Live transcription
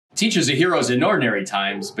Teachers are heroes in ordinary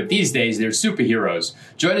times, but these days they're superheroes.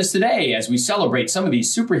 Join us today as we celebrate some of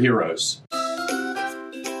these superheroes.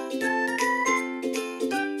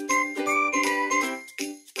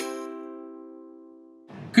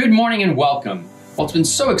 Good morning and welcome. Well, it's been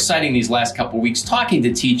so exciting these last couple weeks talking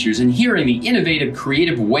to teachers and hearing the innovative,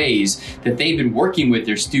 creative ways that they've been working with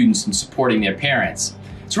their students and supporting their parents.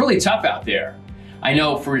 It's really tough out there. I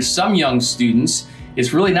know for some young students,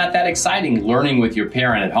 it's really not that exciting learning with your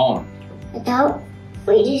parent at home. I thought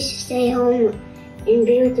we just stay home and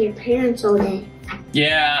be with your parents all day.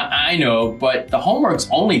 Yeah, I know, but the homework's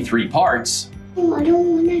only 3 parts. Oh, I don't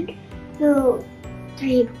want to do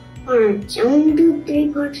 3 parts. I want to do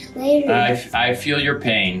 3 parts later. I feel your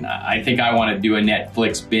pain. I think I want to do a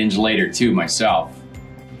Netflix binge later too myself.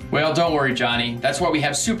 Well, don't worry, Johnny. That's why we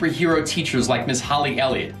have superhero teachers like Miss Holly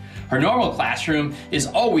Elliott. Her normal classroom is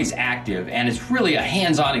always active and it's really a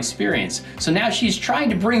hands-on experience. So now she's trying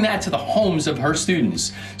to bring that to the homes of her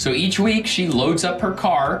students. So each week she loads up her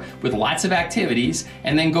car with lots of activities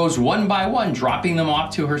and then goes one by one dropping them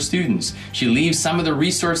off to her students. She leaves some of the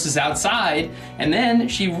resources outside and then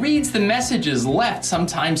she reads the messages left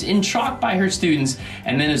sometimes in chalk by her students,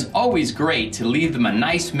 and then is always great to leave them a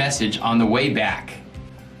nice message on the way back.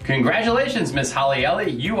 Congratulations, Miss Holly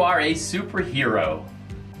Elliott, you are a superhero.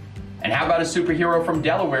 And how about a superhero from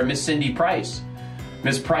Delaware, Miss Cindy Price?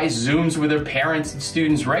 Miss Price Zooms with her parents and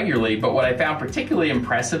students regularly, but what I found particularly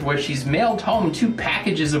impressive was she's mailed home 2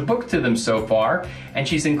 packages of books to them so far, and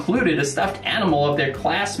she's included a stuffed animal of their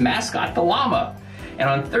class mascot, the llama. And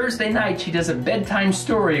on Thursday night, she does a bedtime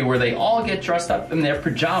story where they all get dressed up in their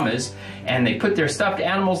pajamas, and they put their stuffed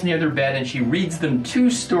animals near their bed, and she reads them 2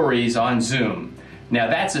 stories on Zoom. Now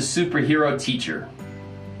that's a superhero teacher.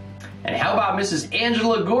 And how about Mrs.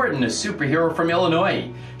 Angela Gordon, a superhero from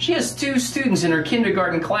Illinois? She has 2 students in her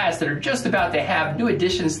kindergarten class that are just about to have new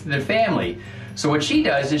additions to their family. So what she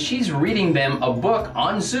does is she's reading them a book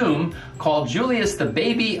on Zoom called Julius, the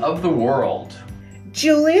Baby of the World.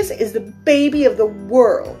 Julius is the baby of the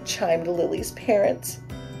world, chimed Lily's parents.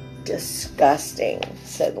 Disgusting,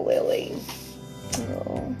 said Lily.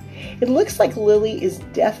 Oh. It looks like Lily is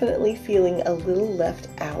definitely feeling a little left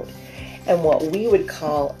out, and what we would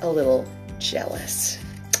call a little jealous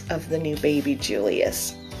of the new baby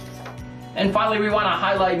Julius. And finally, we want to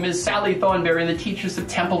highlight Ms. Sally Thornberry and the teachers at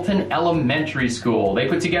Templeton Elementary School. They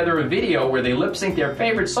put together a video where they lip-synced their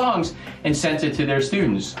favorite songs and sent it to their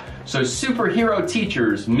students. So superhero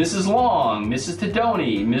teachers, Mrs. Long, Mrs.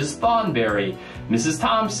 Tadoni, Ms. Thornberry, Mrs.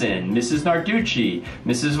 Thompson, Mrs. Narducci,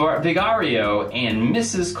 Mrs. Vigario, and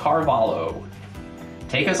Mrs. Carvalho.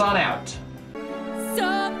 Take us on out.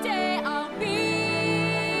 Someday I'll be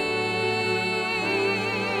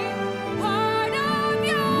part of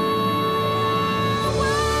your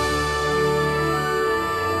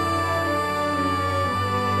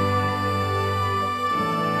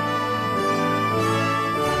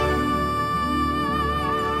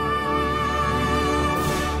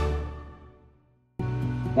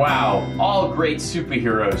Wow, all great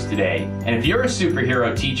superheroes today. And if you're a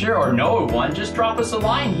superhero teacher or know of one, just drop us a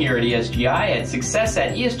line here at ESGI at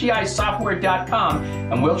success@esgisoftware.com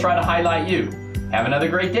and we'll try to highlight you. Have another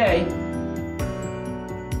great day.